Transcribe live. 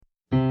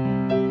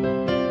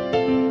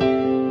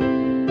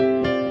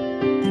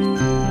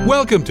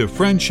Welcome to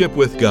Friendship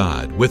with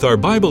God with our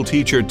Bible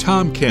teacher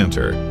Tom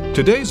Cantor.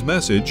 Today's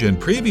message and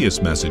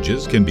previous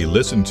messages can be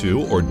listened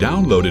to or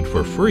downloaded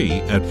for free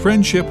at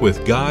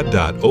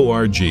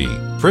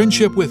friendshipwithgod.org.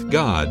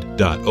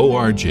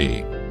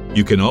 friendshipwithgod.org.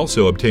 You can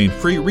also obtain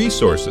free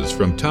resources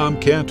from Tom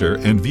Cantor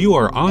and view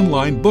our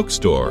online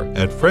bookstore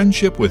at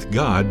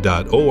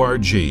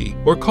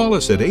friendshipwithgod.org or call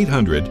us at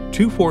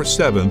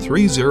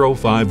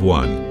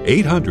 800-247-3051.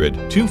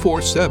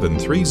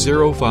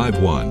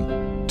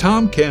 800-247-3051.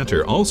 Tom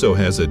Cantor also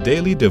has a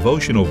daily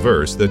devotional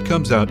verse that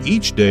comes out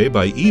each day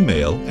by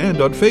email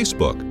and on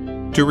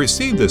Facebook. To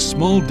receive this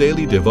small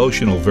daily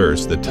devotional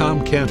verse that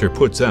Tom Cantor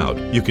puts out,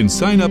 you can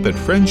sign up at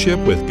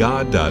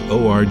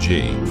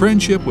friendshipwithgod.org,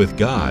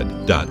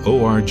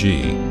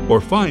 friendshipwithgod.org, or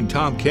find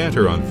Tom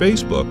Cantor on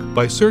Facebook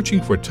by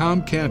searching for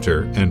Tom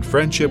Cantor and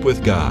Friendship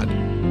with God.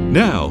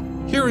 Now,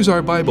 here is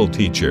our Bible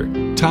teacher,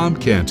 Tom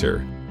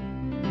Cantor.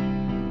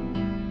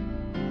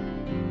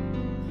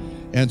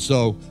 And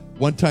so,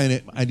 one time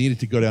I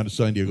needed to go down to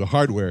San Diego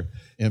Hardware,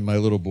 and my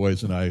little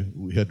boys and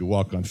we had to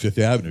walk on Fifth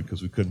Avenue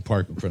because we couldn't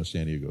park in front of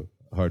San Diego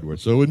Hardware.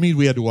 So it would mean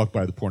we had to walk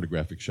by the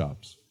pornographic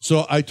shops.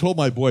 So I told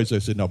my boys, I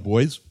said, now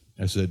boys,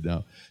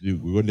 now we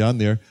went down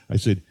there. I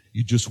said,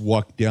 you just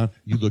walk down,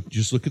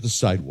 just look at the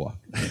sidewalk.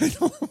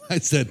 I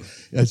said,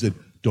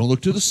 don't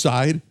look to the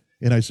side.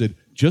 And I said,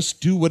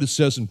 just do what it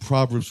says in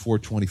Proverbs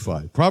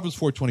 4:25. Proverbs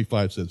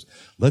 4:25 says,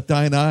 let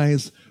thine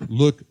eyes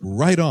look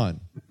right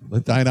on.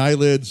 Let thine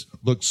eyelids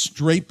look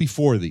straight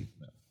before thee.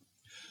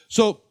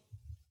 So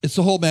it's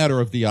the whole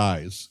matter of the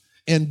eyes.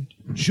 And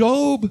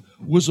Job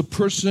was a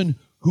person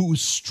who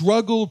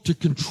struggled to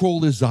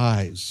control his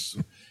eyes.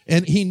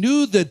 And he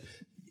knew that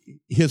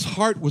his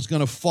heart was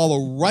going to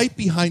follow right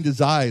behind his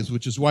eyes,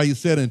 which is why he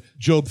said in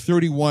Job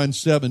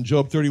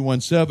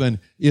 31:7,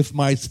 if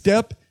my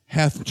step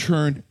hath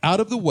turned out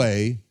of the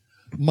way,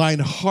 mine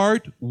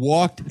heart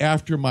walked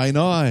after mine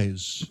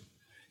eyes.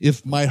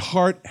 If my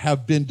heart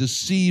have been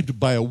deceived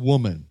by a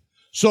woman.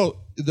 So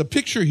the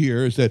picture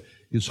here is that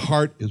his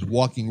heart is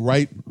walking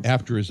right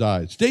after his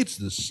eyes. States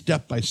this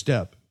step by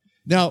step.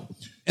 Now,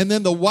 and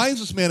then the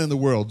wisest man in the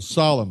world,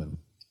 Solomon,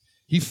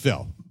 he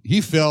fell.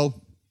 He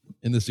fell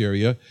in this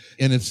area.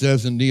 And it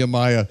says in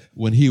Nehemiah,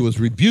 when he was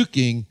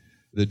rebuking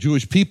the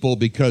Jewish people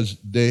because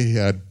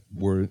they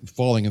were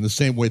falling in the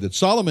same way that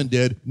Solomon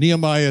did.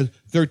 Nehemiah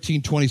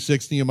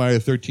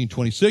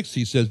 13:26,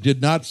 he says,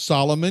 did not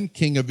Solomon,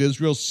 king of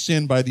Israel,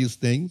 sin by these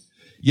things?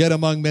 Yet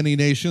among many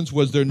nations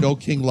was there no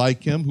king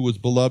like him, who was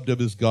beloved of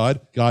his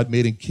God. God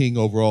made him king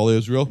over all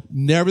Israel.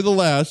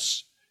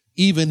 Nevertheless,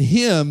 even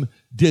him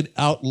did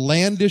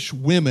outlandish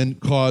women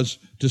cause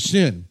to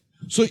sin.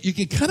 So you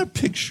can kind of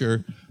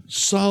picture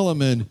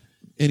Solomon,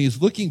 and he's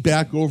looking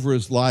back over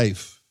his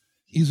life.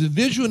 He's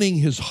envisioning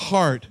his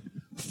heart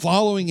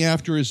following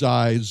after his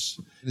eyes,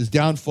 his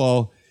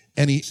downfall,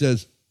 and he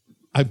says,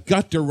 I've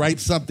got to write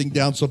something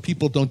down so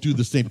people don't do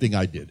the same thing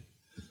I did.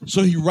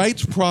 So he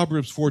writes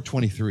Proverbs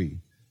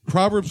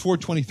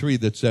 4:23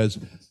 that says,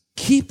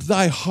 keep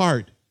thy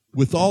heart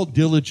with all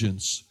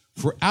diligence,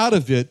 for out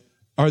of it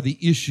are the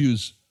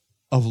issues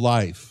of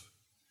life.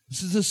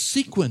 This is a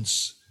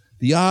sequence,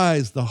 the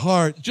eyes, the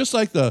heart, just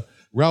like the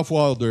Ralph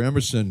Waldo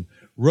Emerson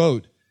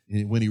wrote,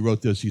 when he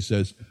wrote this, he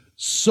says,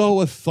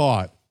 sow a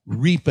thought,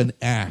 reap an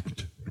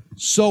act.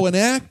 Sow an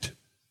act,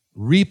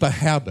 reap a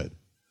habit.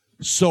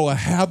 Sow a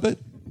habit,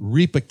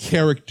 reap a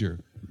character.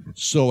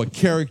 Sow a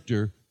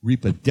character,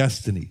 reap a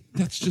destiny.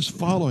 That's just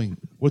following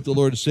what the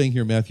Lord is saying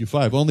here in Matthew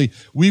 5. Only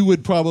we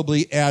would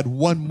probably add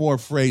one more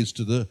phrase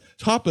to the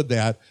top of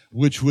that,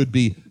 which would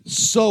be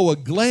sow a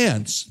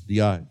glance,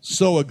 the eye.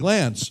 Sow a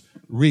glance,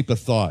 reap a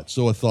thought.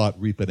 Sow a thought,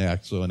 reap an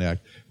act. Sow an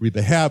act, reap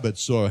a habit.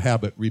 Sow a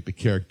habit, reap a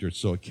character.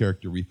 Sow a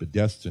character, reap a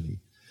destiny.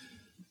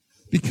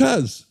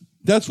 Because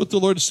that's what the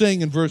Lord is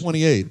saying in verse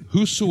 28.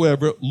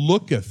 Whosoever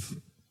looketh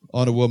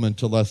on a woman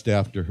to lust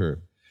after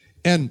her.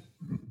 And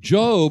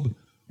Job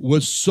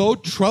was so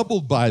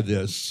troubled by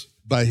this,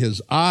 by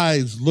his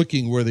eyes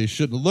looking where they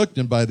shouldn't have looked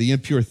and by the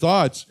impure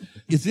thoughts.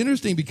 It's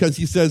interesting because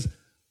he says,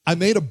 I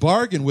made a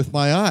bargain with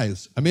my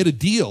eyes. I made a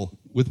deal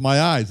with my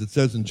eyes. It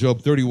says in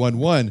Job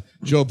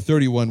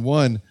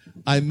 31:1,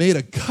 I made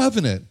a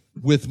covenant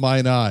with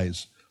mine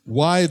eyes.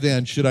 Why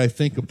then should I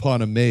think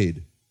upon a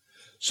maid?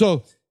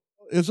 So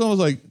it's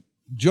almost like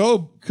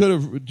Job could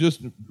have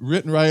just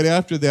written right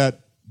after that,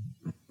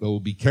 oh,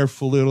 be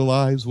careful, little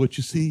eyes, what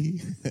you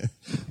see.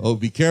 Oh,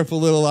 be careful,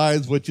 little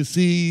eyes, what you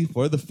see.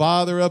 For the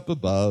Father up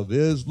above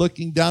is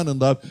looking down in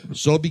love.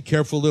 So be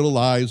careful, little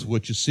eyes,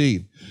 what you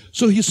see.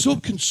 So he's so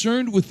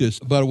concerned with this,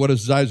 about what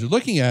his eyes are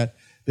looking at,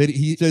 that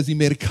he says he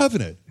made a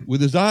covenant with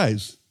his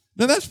eyes.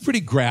 Now, that's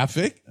pretty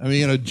graphic. I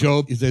mean,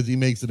 Job, he says he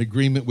makes an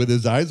agreement with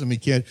his eyes. I mean,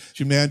 can't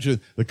you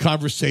imagine the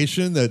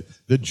conversation that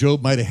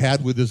Job might have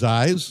had with his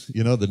eyes?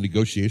 You know, the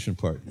negotiation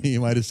part. He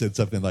might have said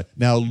something like,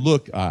 now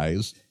look,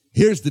 eyes,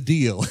 here's the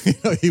deal.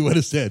 He would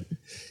have said,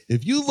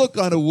 if you look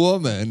on a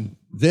woman,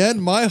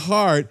 then my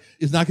heart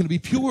is not going to be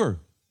pure.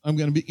 I'm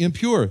going to be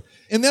impure.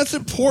 And that's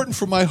important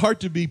for my heart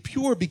to be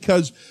pure,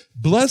 because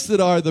blessed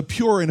are the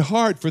pure in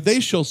heart, for they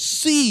shall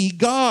see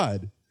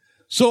God.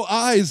 So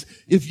eyes,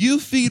 if you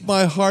feed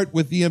my heart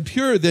with the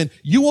impure, then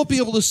you won't be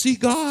able to see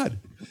God.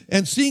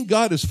 And seeing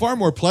God is far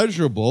more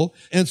pleasurable.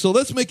 And so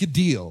let's make a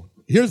deal.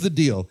 Here's the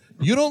deal.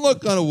 You don't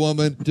look on a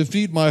woman to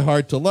feed my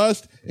heart to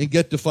lust and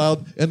get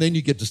defiled, and then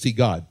you get to see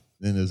God.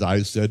 And his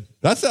eyes said,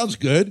 that sounds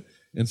good.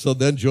 And so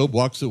then Job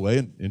walks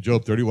away in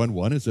Job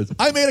 31:1 and says,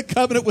 I made a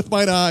covenant with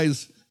mine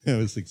eyes. It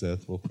was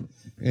successful.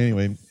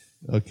 Anyway,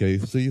 okay,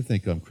 so you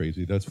think I'm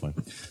crazy. That's fine.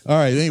 All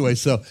right, anyway,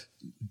 so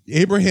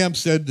Abraham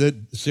said that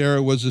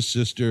Sarah was his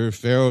sister.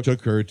 Pharaoh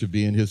took her to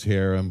be in his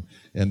harem,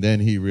 and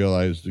then he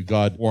realized that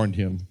God warned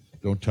him,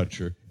 don't touch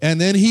her. And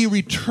then he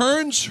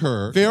returns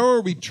her.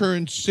 Pharaoh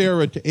returns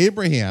Sarah to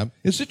Abraham.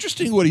 It's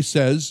interesting what he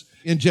says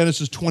in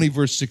Genesis 20,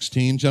 verse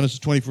 16. Genesis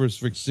 20, verse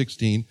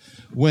 16,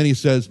 when he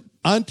says,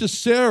 unto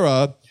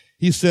Sarah,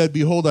 he said,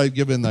 behold, I have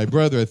given thy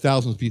brother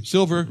 1,000 pieces of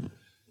silver.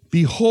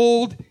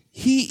 Behold,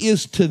 he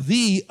is to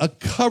thee a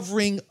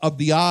covering of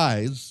the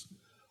eyes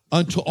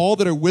unto all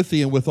that are with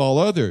thee and with all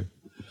other.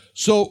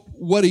 So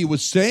what he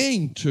was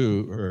saying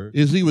to her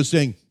is he was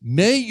saying,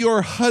 may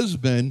your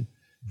husband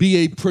be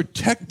a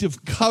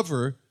protective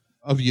cover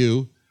of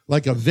you,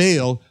 like a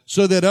veil,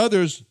 so that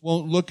others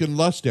won't look and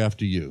lust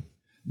after you.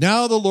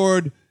 Now the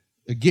Lord,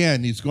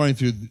 again, he's going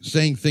through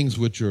saying things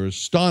which are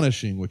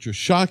astonishing, which are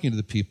shocking to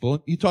the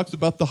people. He talks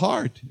about the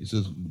heart. He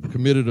says,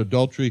 committed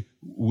adultery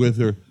with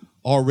her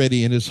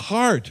already in his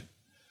heart.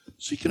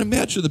 So you can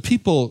imagine the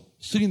people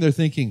sitting there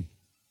thinking,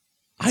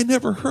 I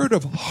never heard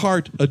of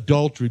heart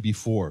adultery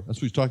before. That's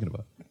what he's talking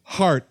about.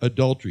 Heart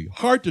adultery.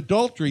 Heart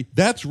adultery,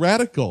 that's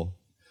radical.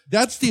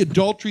 That's the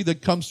adultery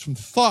that comes from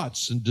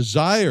thoughts and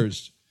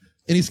desires.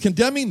 And he's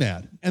condemning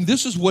that. And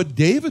this is what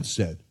David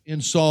said in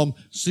Psalm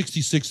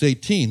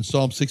 66:18.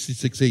 Psalm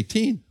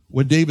 66:18,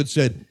 when David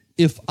said,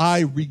 if I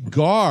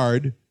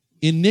regard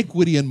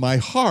iniquity in my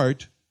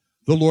heart,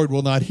 the Lord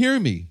will not hear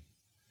me.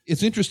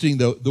 It's interesting,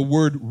 though, the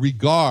word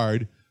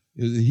regard,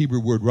 the Hebrew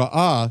word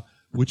ra'ah,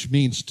 which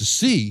means to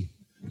see.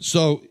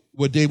 So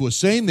what David was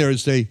saying there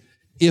is say,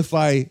 if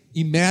I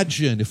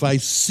imagine, if I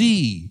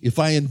see, if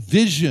I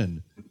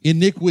envision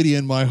iniquity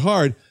in my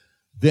heart,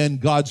 then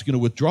God's going to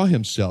withdraw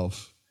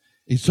himself.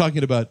 He's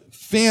talking about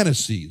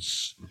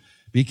fantasies,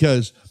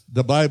 because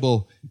the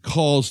Bible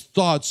calls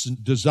thoughts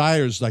and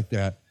desires like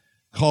that,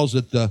 calls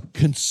it the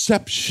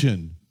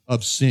conception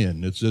of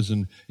sin. It says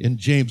in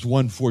James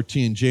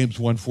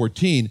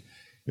 1:14,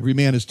 every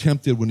man is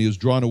tempted when he is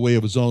drawn away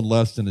of his own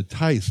lust and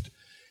enticed.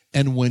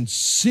 And when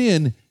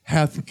sin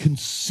hath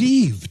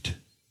conceived,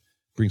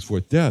 brings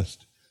forth death.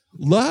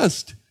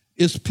 Lust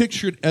is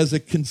pictured as a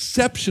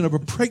conception of a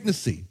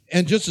pregnancy.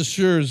 And just as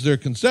sure as their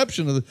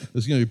conception,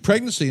 there's going to be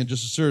pregnancy, and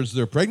just as sure as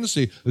their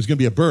pregnancy, there's going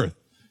to be a birth.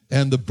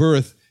 And the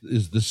birth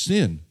is the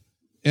sin.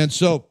 And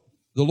so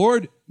the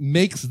Lord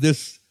makes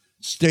this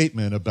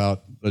statement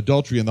about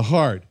adultery in the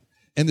heart,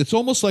 and it's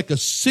almost like a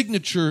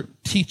signature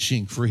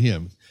teaching for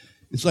him.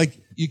 It's like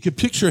you could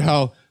picture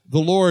how the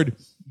Lord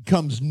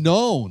becomes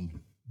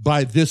known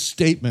by this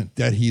statement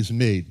that he's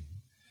made.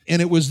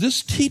 And it was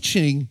this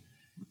teaching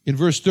in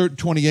verse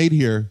 28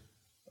 here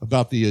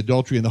about the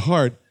adultery in the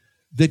heart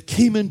that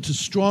came into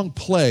strong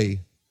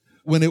play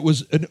when it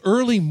was an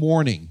early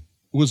morning.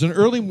 It was an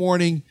early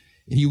morning,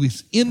 and he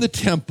was in the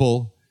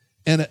temple,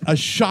 and a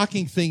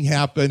shocking thing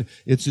happened.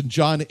 It's in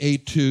John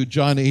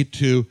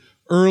 8:2.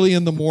 Early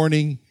in the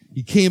morning,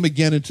 he came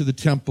again into the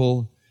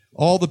temple.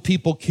 All the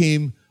people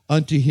came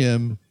unto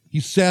him. He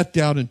sat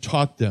down and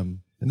taught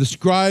them. And the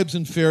scribes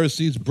and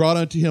Pharisees brought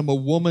unto him a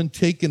woman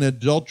taken in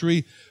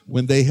adultery.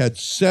 When they had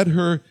set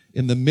her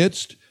in the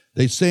midst,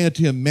 they say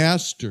unto him,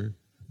 Master,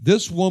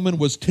 this woman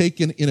was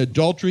taken in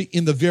adultery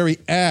in the very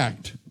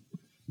act.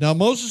 Now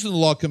Moses in the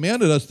law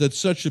commanded us that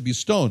such should be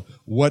stoned.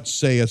 What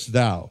sayest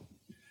thou?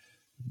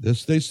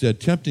 This they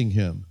said, tempting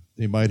him.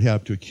 They might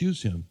have to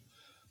accuse him.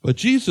 But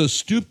Jesus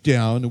stooped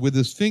down and with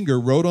his finger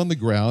wrote on the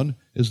ground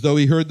as though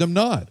he heard them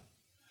not.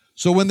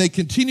 So when they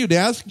continued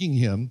asking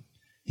him,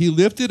 he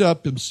lifted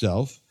up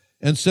himself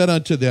and said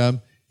unto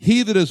them,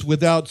 He that is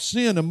without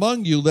sin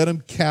among you, let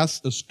him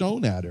cast a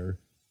stone at her.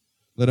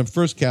 Let him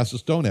first cast a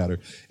stone at her.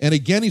 And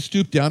again he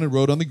stooped down and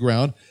wrote on the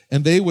ground,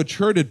 and they which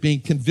heard it,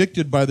 being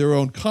convicted by their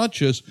own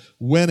conscience,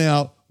 went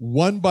out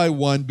one by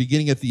one,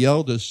 beginning at the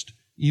eldest,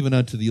 even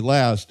unto the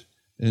last,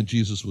 and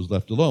Jesus was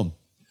left alone.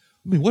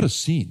 I mean, what a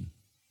scene.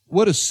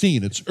 What a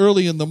scene. It's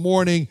early in the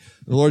morning.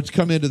 The Lord's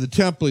come into the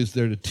temple. He's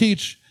there to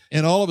teach.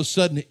 And all of a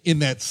sudden, in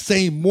that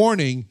same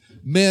morning,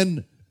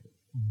 men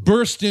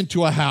burst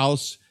into a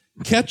house,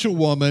 catch a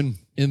woman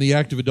in the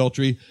act of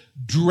adultery,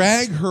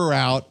 drag her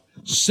out,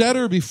 set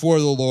her before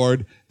the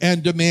Lord,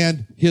 and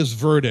demand his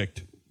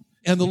verdict.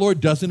 And the Lord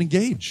doesn't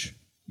engage.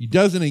 He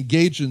doesn't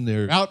engage in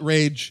their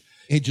outrage.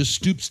 He just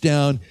stoops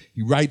down,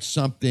 he writes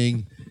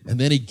something, and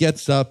then he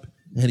gets up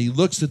and he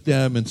looks at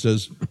them and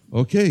says,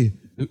 okay,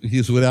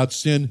 he's without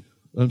sin,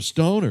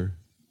 stone her.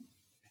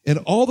 And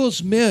all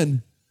those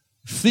men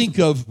think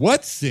of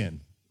what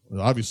sin?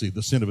 Well, obviously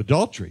the sin of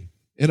adultery.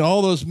 And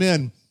all those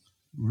men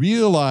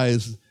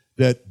realize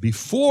that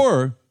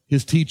before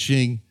his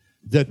teaching,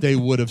 that they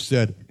would have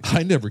said,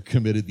 I never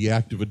committed the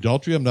act of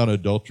adultery. I'm not an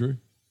adulterer.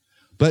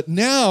 But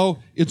now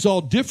it's all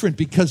different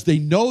because they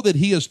know that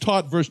he has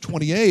taught, verse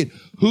 28,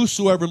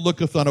 whosoever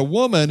looketh on a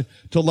woman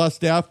to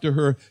lust after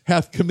her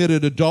hath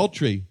committed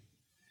adultery.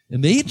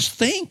 And they each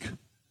think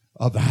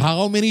of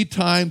how many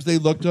times they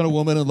looked on a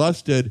woman and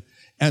lusted,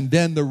 and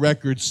then the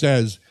record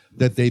says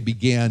that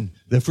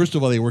that first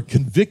of all, they were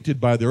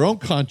convicted by their own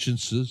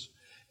consciences,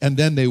 and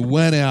then they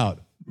went out.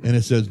 And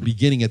it says,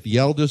 beginning at the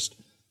eldest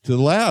to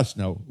the last.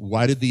 Now,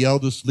 why did the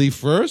eldest leave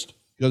first?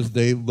 Because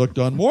they looked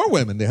on more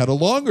women. They had a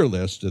longer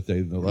list that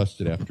they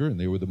lusted after, and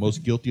they were the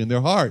most guilty in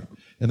their heart.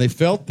 And they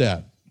felt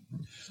that.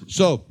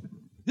 So,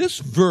 this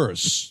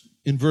verse,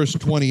 in verse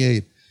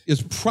 28,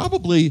 is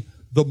probably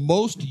the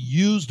most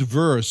used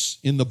verse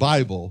in the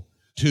Bible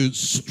to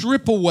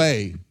strip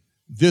away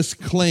this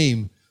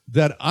claim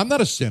that I'm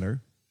not a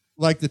sinner,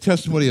 like the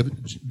testimony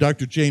of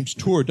Dr. James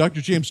Tour.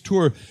 Dr. James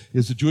Tour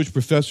is a Jewish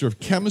professor of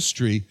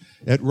chemistry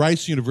at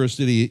Rice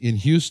University in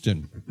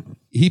Houston.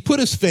 He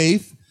put his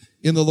faith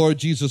in the Lord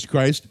Jesus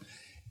Christ,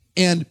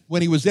 and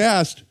when he was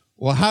asked,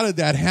 well, how did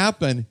that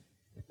happen?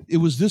 It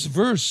was this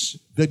verse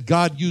that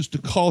God used to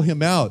call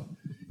him out.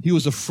 He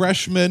was a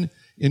freshman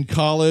in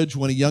college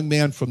when a young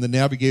man from the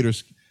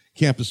Navigators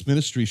campus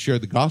ministry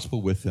shared the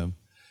gospel with him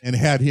and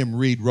had him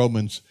read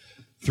Romans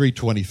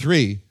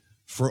 3:23,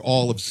 for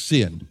all have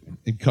sinned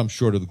and come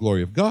short of the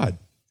glory of God.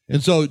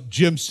 And so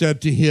Jim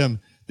said to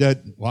him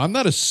that, well, I'm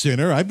not a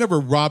sinner. I've never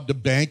robbed a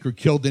bank or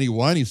killed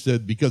anyone. He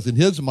said, because in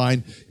his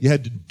mind, you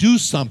had to do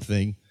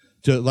something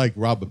to like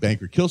rob a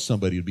bank or kill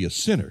somebody to be a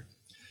sinner.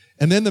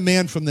 And then the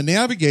man from the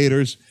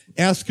Navigators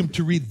asked him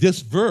to read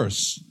this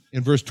verse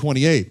in verse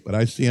 28. But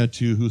I say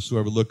unto you,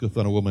 whosoever looketh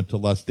on a woman to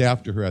lust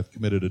after her hath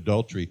committed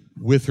adultery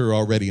with her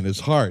already in his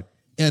heart.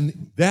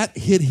 And that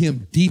hit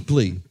him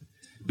deeply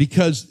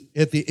because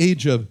at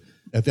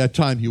that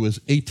time he was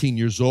 18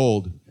 years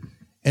old,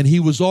 and he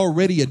was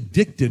already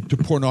addicted to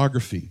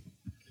pornography.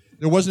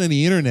 There wasn't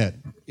any internet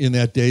in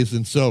that days,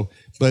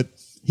 but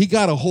he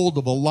got a hold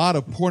of a lot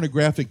of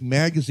pornographic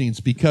magazines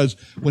because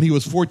when he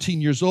was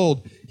 14 years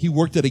old, he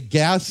worked at a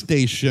gas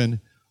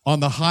station on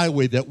the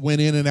highway that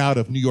went in and out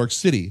of New York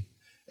City.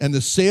 And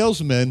the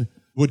salesmen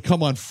would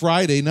come on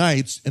Friday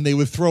nights, and they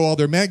would throw all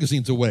their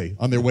magazines away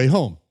on their way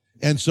home.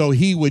 And so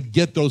he would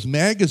get those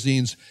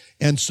magazines.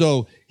 And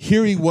so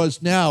here he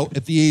was now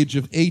at the age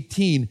of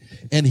 18,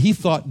 and he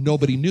thought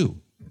nobody knew.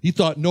 He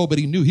thought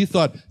nobody knew. He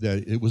thought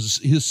that it was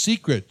his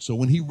secret. So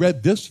when he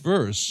read this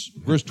verse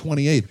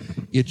 28,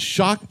 it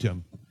shocked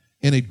him,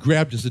 and it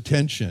grabbed his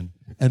attention.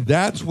 And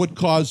that's what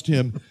caused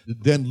him to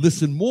then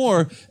listen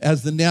more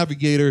as the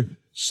Navigator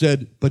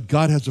said, but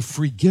God has a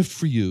free gift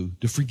for you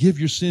to forgive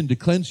your sin, to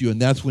cleanse you.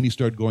 And that's when he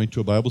started going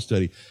to a Bible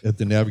study at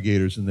the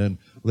Navigators. And then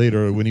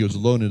later, when he was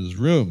alone in his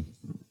room,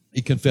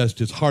 he confessed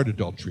his heart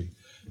adultery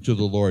to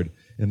the Lord.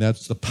 And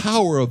that's the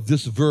power of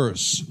this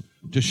verse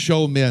to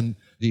show men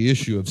the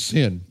issue of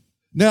sin.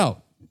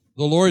 Now,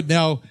 the Lord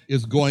now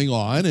is going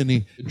on, and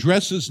he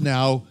addresses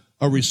now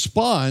a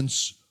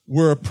response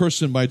where a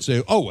person might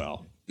say, oh,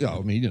 well, a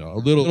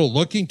little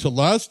looking to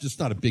lust, it's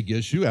not a big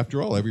issue.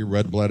 After all, every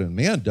red-blooded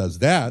man does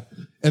that.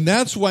 And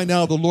that's why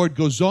now the Lord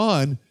goes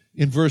on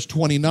in verse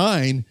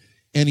 29,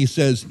 and he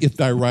says, if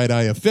thy right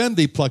eye offend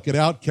thee, pluck it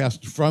out,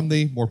 cast it from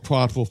thee. More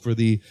profitable for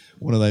thee,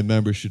 one of thy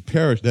members should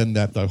perish, than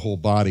that thy whole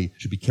body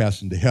should be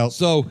cast into hell.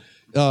 So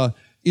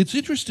it's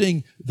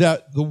interesting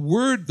that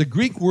the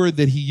Greek word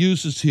that he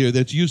uses here,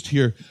 that's used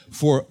here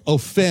for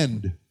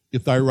offend,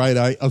 if thy right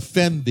eye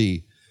offend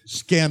thee,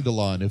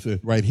 scandalon, if the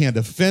right hand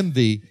offend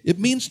thee, it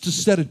means to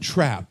set a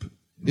trap.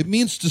 It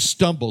means to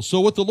stumble. So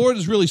what the Lord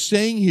is really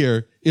saying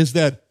here is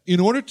that in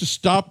order to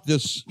stop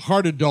this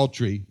heart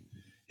adultery,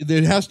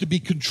 there has to be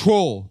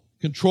control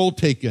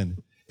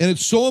taken. And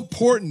it's so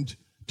important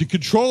to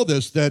control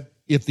this that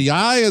if the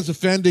eye is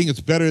offending, it's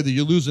better that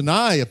you lose an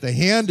eye. If the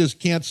hand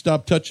can't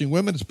stop touching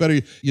women, it's better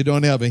you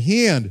don't have a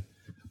hand.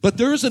 But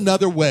there is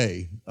another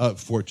way,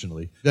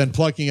 fortunately, than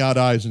plucking out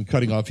eyes and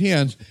cutting off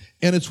hands.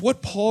 And it's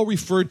what Paul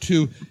referred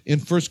to in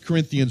 1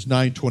 Corinthians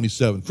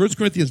 9:27. 1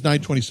 Corinthians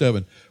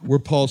 9:27, where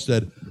Paul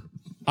said,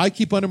 I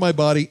keep under my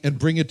body and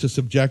bring it to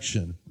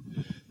subjection.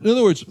 In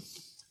other words,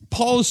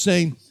 Paul is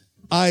saying,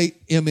 I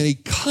am in a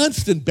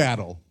constant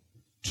battle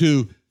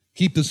to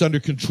keep this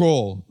under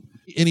control.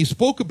 And he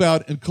spoke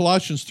about in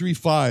Colossians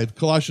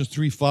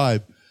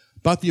 3:5,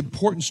 about the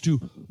importance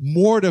to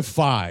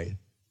mortify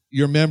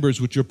your members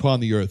which are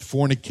upon the earth,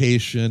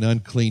 fornication,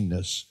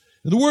 uncleanness.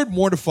 And the word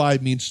mortify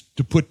means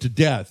to put to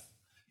death.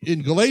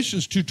 In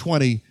Galatians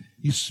 2:20,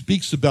 he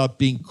speaks about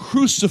being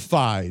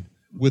crucified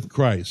with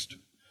Christ.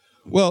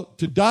 Well,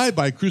 to die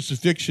by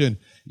crucifixion,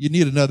 you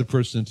need another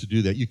person to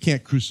do that. You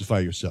can't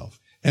crucify yourself.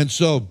 And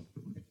so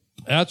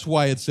that's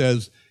why it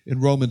says in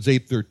Romans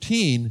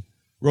 8:13,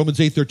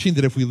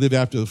 that if we live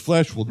after the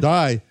flesh, we'll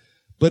die.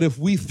 But if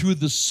we through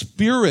the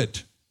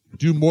Spirit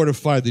do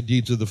mortify the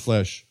deeds of the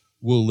flesh,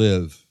 we'll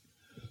live.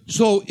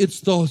 So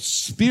it's the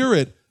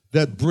Spirit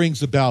that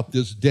brings about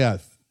this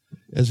death.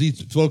 As he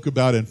spoke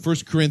about in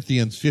 1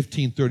 Corinthians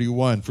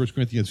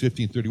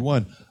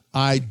 15:31,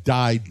 I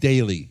die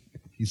daily.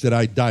 He said,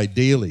 I die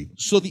daily.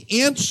 So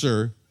the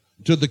answer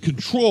to the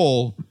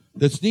control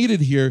that's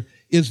needed here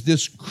is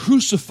this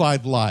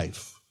crucified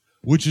life,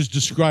 which is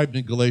described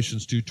in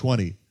Galatians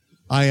 2:20.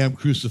 I am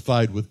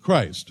crucified with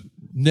Christ.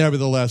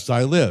 Nevertheless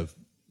I live.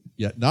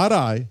 Yet not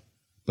I,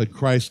 but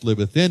Christ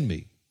liveth in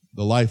me.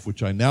 The life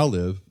which I now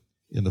live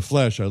in the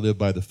flesh, I live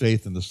by the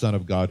faith in the Son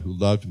of God who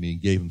loved me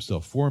and gave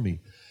himself for me.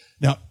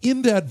 Now,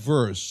 in that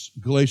verse,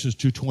 Galatians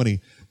 2:20,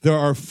 there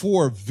are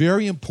 4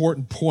 very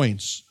important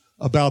points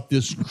about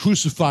this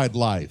crucified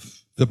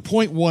life. The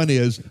point 1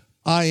 is,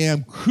 I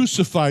am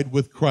crucified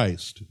with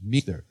Christ.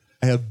 Me there.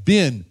 I have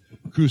been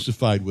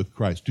crucified with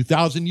Christ.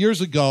 2,000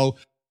 years ago,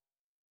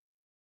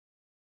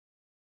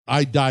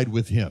 I died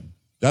with him.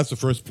 That's the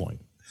first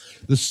point.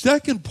 The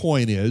second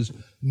point is,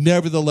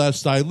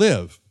 nevertheless I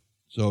live.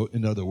 So,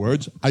 in other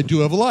words, I do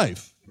have a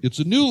life. It's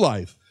a new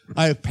life.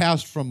 I have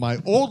passed from my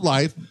old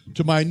life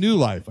to my new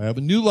life. I have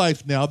a new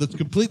life now that's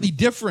completely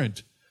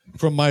different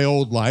from my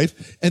old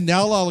life. And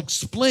now I'll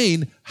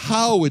explain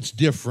how it's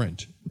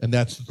different. And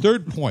that's the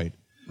third point.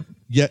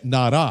 Yet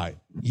not I.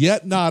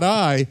 Yet not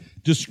I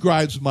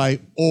describes my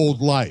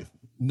old life.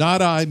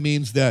 Not I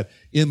means that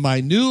in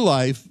my new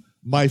life,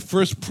 my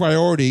first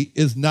priority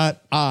is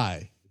not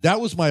I. That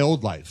was my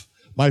old life.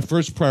 My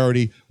first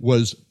priority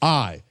was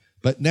I.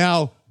 But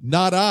now,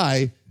 not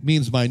I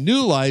means my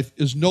new life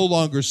is no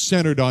longer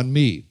centered on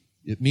me.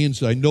 It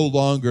means I no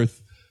longer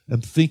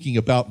am thinking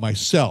about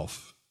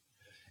myself.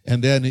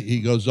 And then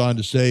he goes on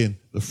to say, and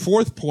the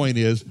fourth point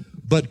is,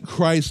 but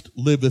Christ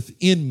liveth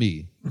in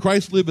me.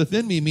 Christ liveth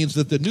in me means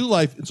that the new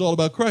life, it's all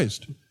about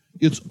Christ.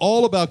 It's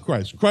all about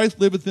Christ. Christ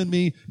liveth in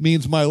me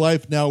means my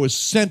life now is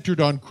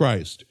centered on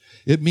Christ.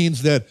 It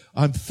means that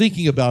I'm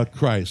thinking about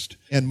Christ.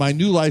 And my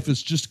new life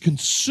is just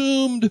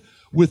consumed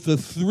with the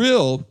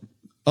thrill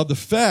of the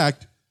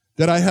fact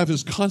that I have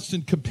his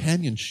constant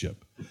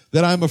companionship,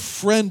 that I'm a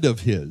friend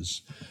of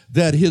his,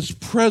 that his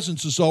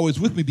presence is always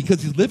with me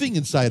because he's living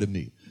inside of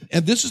me.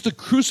 And this is the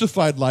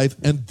crucified life,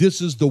 and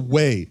this is the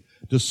way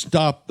to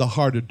stop the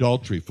heart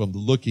adultery from the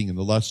looking and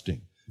the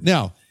lusting.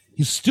 Now,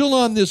 he's still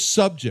on this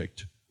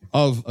subject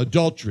of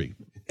adultery,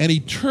 and he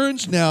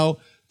turns now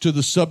to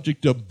the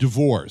subject of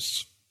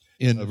divorce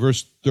in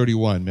verse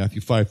 31,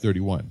 Matthew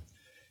 5:31.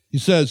 He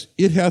says,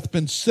 it hath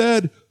been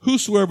said,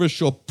 whosoever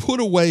shall put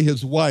away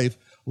his wife,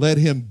 let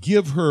him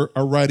give her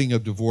a writing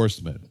of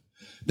divorcement.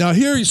 Now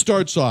here he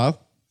starts off,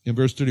 in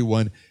verse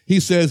 31, he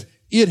says,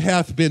 it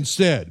hath been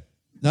said.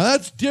 Now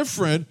that's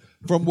different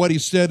from what he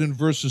said in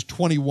verses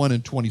 21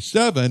 and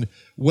 27,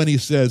 when he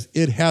says,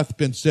 it hath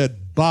been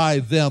said by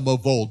them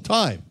of old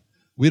time.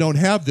 We don't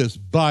have this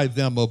by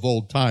them of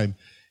old time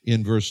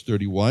in verse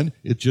 31.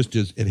 It just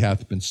is, it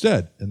hath been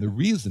said. And the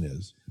reason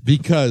is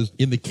because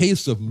in the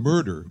case of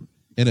murder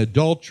and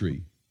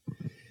adultery,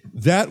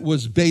 that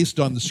was based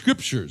on the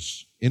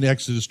scriptures in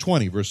Exodus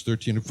 20, verse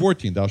 13 and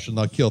 14. Thou shalt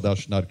not kill, thou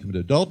shalt not commit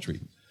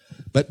adultery.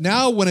 But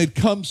now when it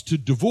comes to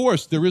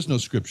divorce, there is no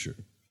scripture.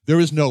 There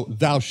is no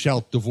thou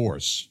shalt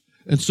divorce.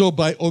 And so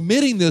by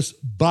omitting this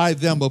by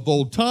them of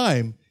old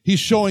time, he's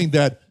showing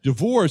that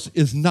divorce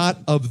is not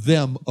of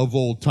them of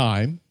old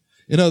time.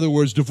 In other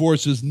words,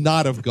 divorce is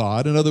not of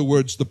God. In other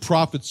words, the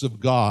prophets of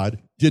God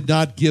did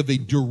not give a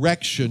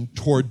direction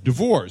toward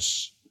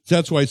divorce. So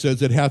that's why he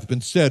says, it hath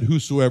been said,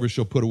 whosoever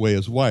shall put away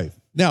his wife.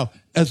 Now,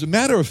 as a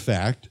matter of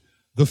fact,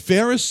 the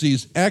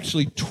Pharisees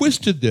actually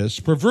twisted this,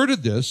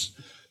 perverted this,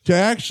 to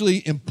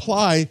actually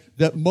imply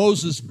that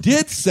Moses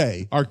did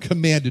say are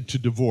commanded to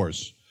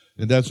divorce.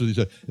 And that's what he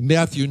said. In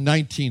Matthew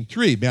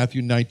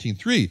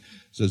 19:3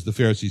 says, the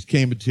Pharisees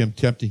came to him,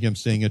 tempting him,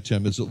 saying unto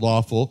him, is it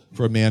lawful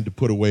for a man to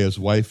put away his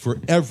wife for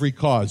every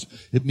cause?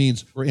 It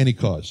means for any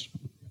cause.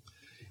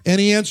 And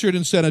he answered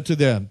and said unto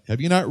them,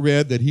 have you not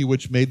read that he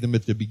which made them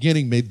at the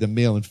beginning made them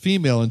male and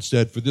female, and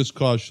said, for this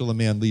cause shall a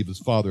man leave his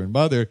father and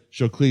mother,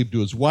 shall cleave to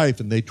his wife,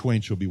 and they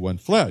twain shall be one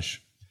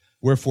flesh.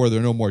 Wherefore there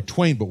are no more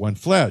twain, but one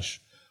flesh.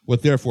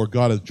 What therefore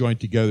God hath joined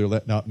together,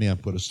 let not man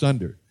put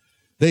asunder.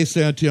 They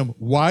say unto him,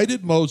 why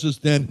did Moses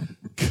then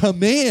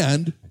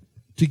command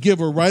to give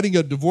her writing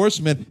of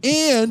divorcement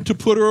and to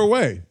put her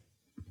away?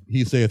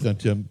 He saith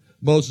unto him,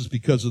 Moses,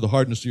 because of the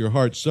hardness of your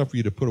heart, suffer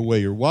you to put away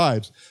your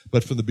wives,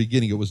 but from the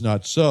beginning it was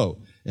not so.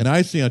 And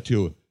I say unto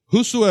you,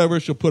 whosoever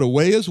shall put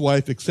away his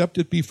wife, except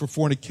it be for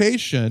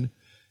fornication,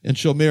 and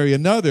shall marry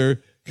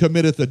another,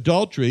 committeth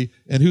adultery,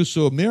 and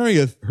whoso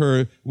marrieth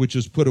her which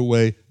is put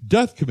away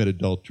doth commit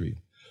adultery.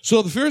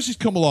 So the Pharisees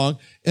come along,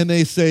 and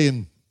they say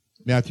in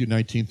Matthew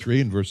 19:3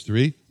 and verse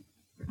 3,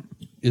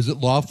 is it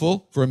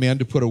lawful for a man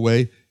to put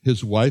away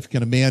his wife?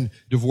 Can a man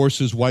divorce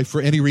his wife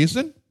for any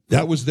reason?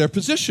 That was their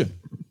position,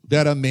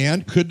 that a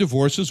man could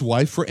divorce his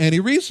wife for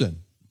any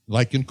reason.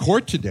 Like in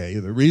court today,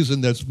 the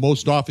reason that's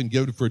most often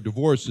given for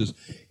divorce is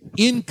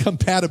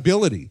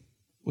incompatibility.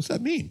 What's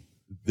that mean?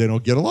 They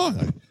don't get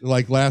along.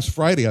 Like last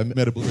Friday, I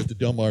met a believer at the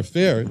Del Mar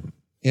Fair,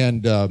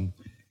 and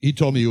he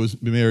told me he was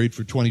married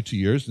for 22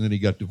 years, and then he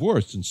got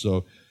divorced. And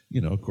so,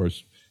 of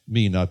course,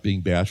 me not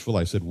being bashful,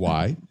 I said,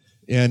 why?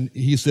 And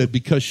he said,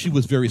 because she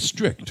was very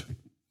strict.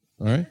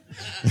 All right?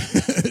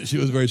 She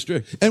was very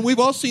strict. And we've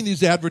all seen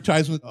these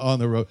advertisements on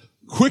the road.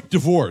 Quick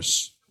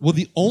divorce. Well,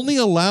 the only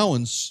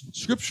allowance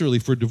scripturally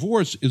for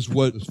divorce is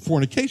what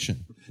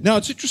fornication. Now,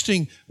 it's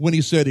interesting when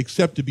he said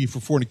except to be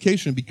for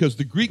fornication, because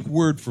the Greek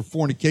word for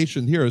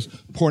fornication here is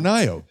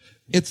porneio.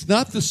 It's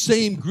not the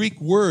same Greek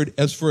word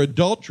as for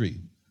adultery.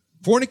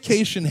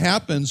 Fornication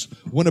happens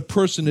when a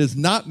person is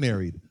not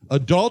married.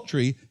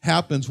 Adultery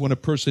happens when a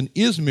person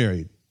is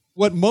married.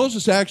 What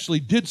Moses actually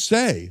did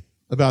say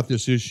about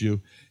this issue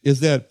is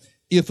that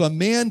if a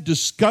man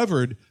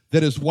discovered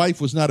that his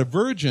wife was not a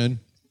virgin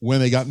when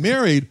they got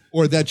married,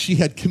 or that she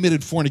had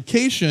committed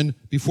fornication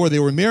before they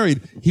were married,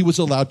 he was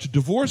allowed to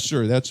divorce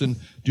her. That's in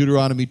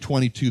Deuteronomy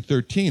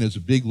 22:13. There's a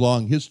big,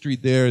 long history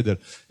there that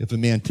if a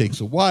man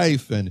takes a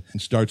wife and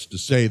starts to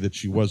say that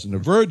she wasn't a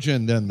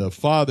virgin, then the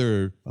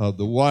father of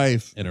the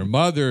wife and her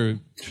mother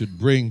should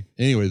bring...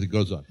 Anyways, it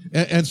goes on.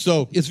 And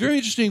so it's very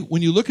interesting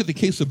when you look at the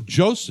case of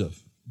Joseph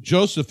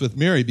with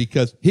Mary,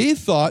 because he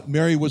thought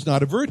Mary was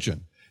not a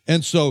virgin.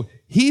 And so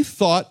he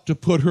thought to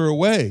put her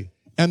away.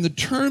 And the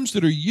terms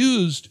that are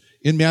used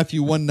in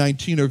Matthew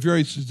 1:19 are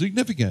very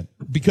significant,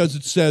 because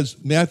it says,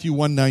 Matthew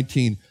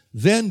 1:19,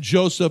 then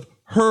Joseph,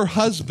 her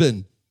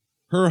husband.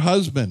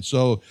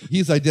 So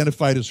he's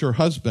identified as her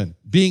husband.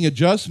 Being a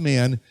just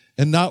man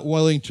and not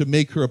willing to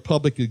make her a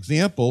public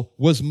example,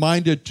 was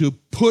minded to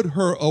put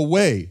her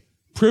away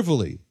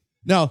privily.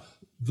 Now,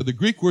 the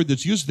Greek word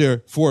that's used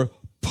there for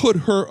put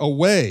her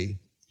away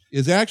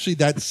is actually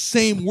that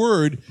same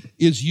word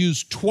is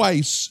used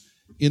twice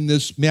in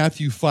this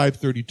Matthew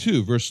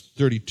 5:32, verse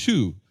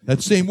 32,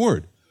 that same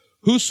word.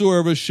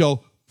 Whosoever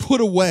shall put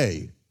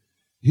away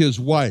his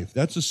wife.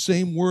 That's the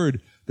same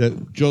word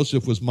that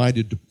Joseph was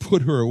minded to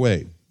put her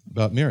away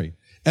about Mary.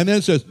 And then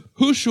it says,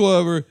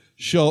 whosoever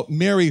shall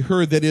marry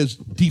her that is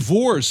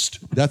divorced.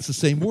 That's the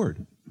same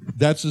word.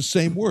 That's the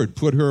same word,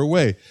 put her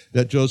away,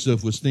 that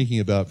Joseph was thinking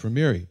about for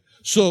Mary.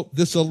 So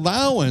this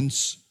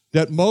allowance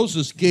that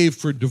Moses gave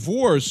for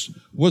divorce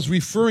was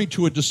referring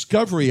to a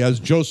discovery, as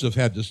Joseph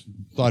had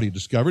thought he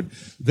discovered,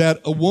 that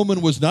a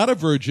woman was not a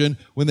virgin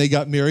when they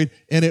got married,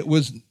 and it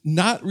was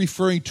not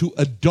referring to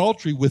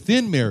adultery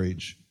within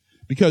marriage.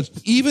 Because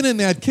even in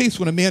that case,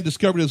 when a man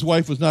discovered his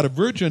wife was not a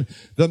virgin,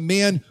 the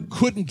man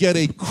couldn't get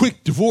a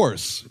quick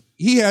divorce.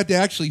 He had to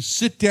actually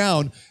sit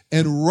down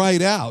and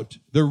write out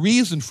the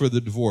reason for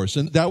the divorce.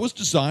 And that was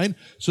designed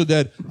so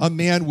that a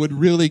man would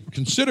really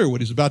consider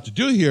what he's about to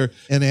do here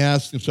and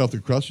ask himself the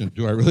question,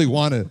 do I really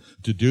want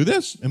to do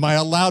this? Am I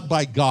allowed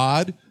by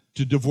God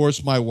to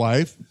divorce my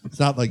wife?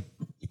 It's not like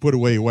to put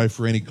away your wife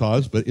for any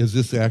cause, but is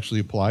this actually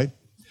applied?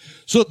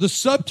 So the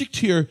subject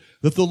here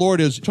that the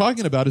Lord is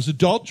talking about is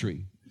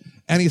adultery.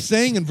 And he's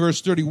saying in verse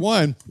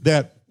 31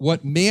 that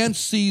what man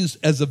sees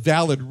as a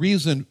valid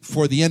reason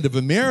for the end of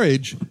a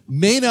marriage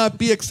may not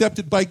be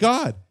accepted by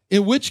God.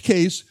 In which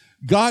case,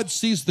 God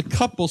sees the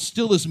couple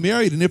still as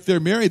married, and if they're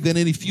married, then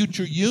any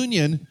future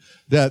union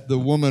that the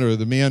woman or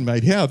the man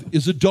might have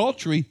is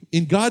adultery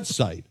in God's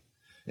sight.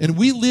 And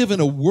we live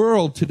in a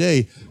world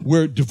today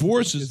where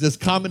divorce is as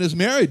common as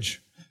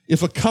marriage.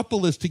 If a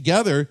couple is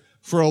together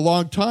for a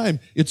long time,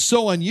 it's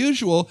so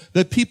unusual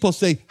that people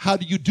say, how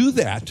do you do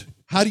that?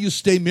 How do you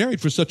stay married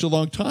for such a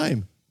long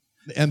time?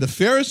 And the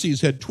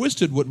Pharisees had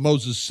twisted what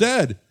Moses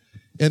said,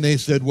 and they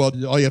said, well,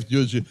 all you have to do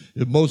is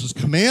Moses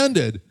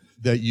commanded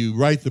that you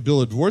write the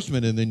bill of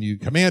divorcement, and then you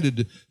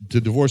commanded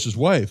to divorce his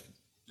wife.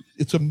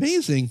 It's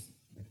amazing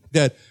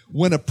that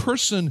when a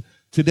person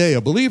today, a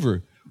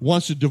believer,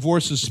 wants to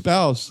divorce his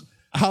spouse,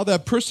 how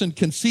that person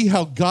can see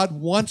how God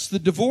wants the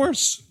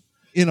divorce.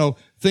 You know,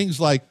 things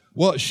like,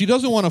 well, she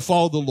doesn't want to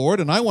follow the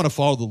Lord, and I want to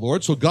follow the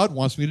Lord, so God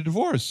wants me to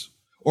divorce.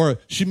 Or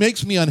she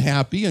makes me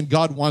unhappy, and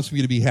God wants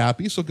me to be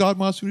happy, so God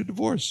wants me to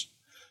divorce.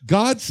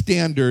 God's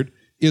standard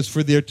is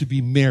for there to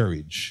be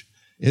marriage.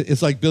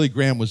 It's like Billy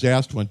Graham was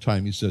asked one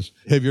time. He says,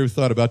 have you ever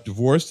thought about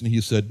divorce? And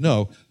he said,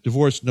 no.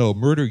 Divorce, no.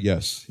 Murder,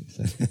 yes.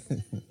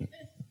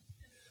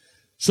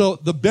 So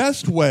the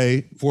best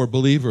way for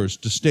believers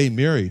to stay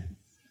married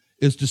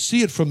is to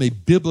see it from a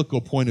biblical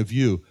point of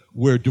view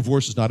where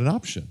divorce is not an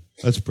option.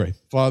 Let's pray.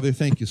 Father,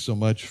 thank you so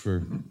much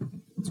for,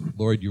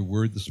 Lord, your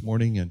word this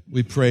morning. And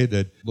we pray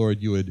that, Lord,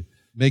 you would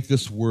make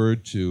this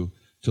word to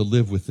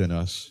live within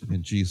us.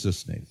 In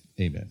Jesus' name,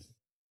 amen.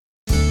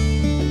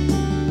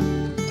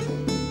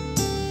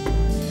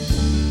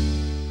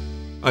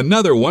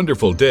 Another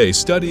wonderful day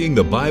studying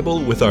the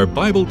Bible with our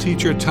Bible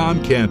teacher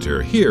Tom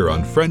Cantor here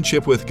on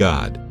Friendship with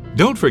God.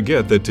 Don't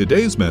forget that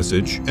today's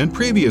message and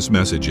previous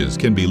messages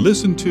can be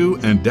listened to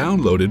and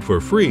downloaded for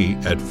free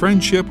at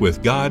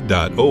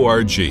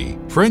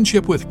friendshipwithgod.org.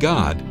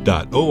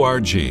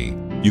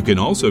 friendshipwithgod.org. You can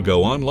also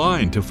go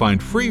online to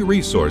find free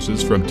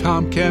resources from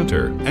Tom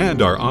Cantor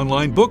and our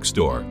online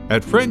bookstore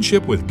at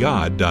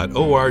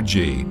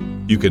friendshipwithgod.org.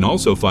 You can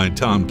also find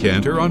Tom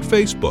Cantor on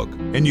Facebook,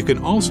 and you can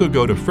also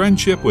go to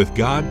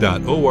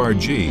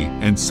friendshipwithgod.org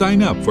and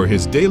sign up for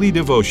his daily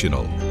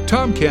devotional.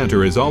 Tom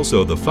Cantor is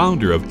also the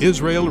founder of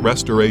Israel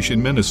Restoration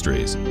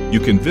Ministries. You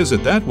can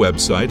visit that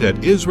website at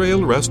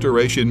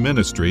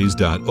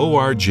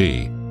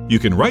israelrestorationministries.org. You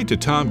can write to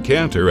Tom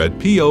Cantor at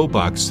P.O.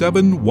 Box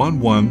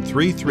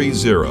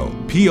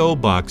 711330, P.O.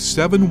 Box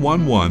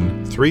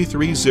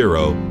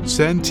 711330,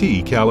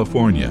 Santee,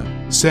 California.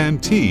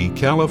 Santee,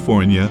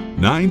 California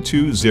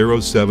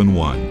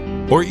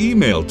 92071. Or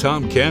email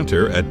Tom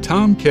Cantor at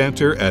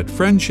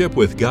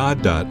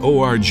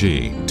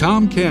tomcantor@friendshipwithgod.org,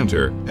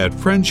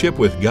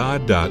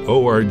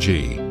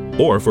 tomcantor@friendshipwithgod.org.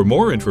 Or for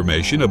more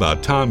information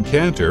about Tom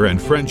Cantor and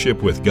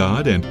Friendship with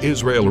God and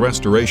Israel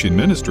Restoration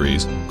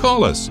Ministries,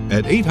 call us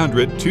at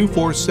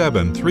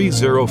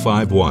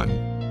 800-247-3051.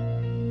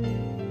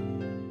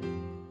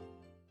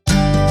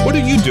 What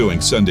are you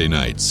doing Sunday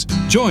nights?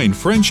 Join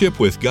Friendship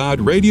with God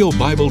radio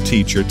Bible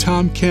teacher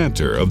Tom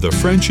Cantor of the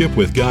Friendship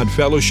with God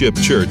Fellowship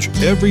Church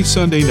every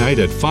Sunday night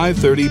at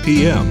 5:30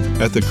 p.m.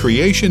 at the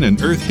Creation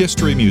and Earth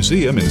History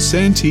Museum in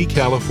Santee,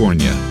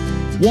 California.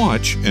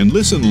 Watch and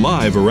listen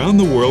live around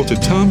the world to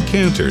Tom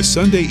Cantor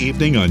Sunday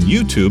evening on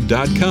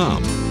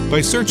YouTube.com by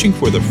searching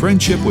for the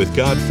Friendship with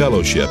God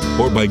Fellowship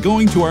or by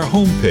going to our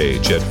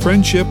homepage at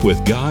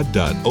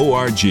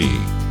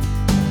friendshipwithgod.org.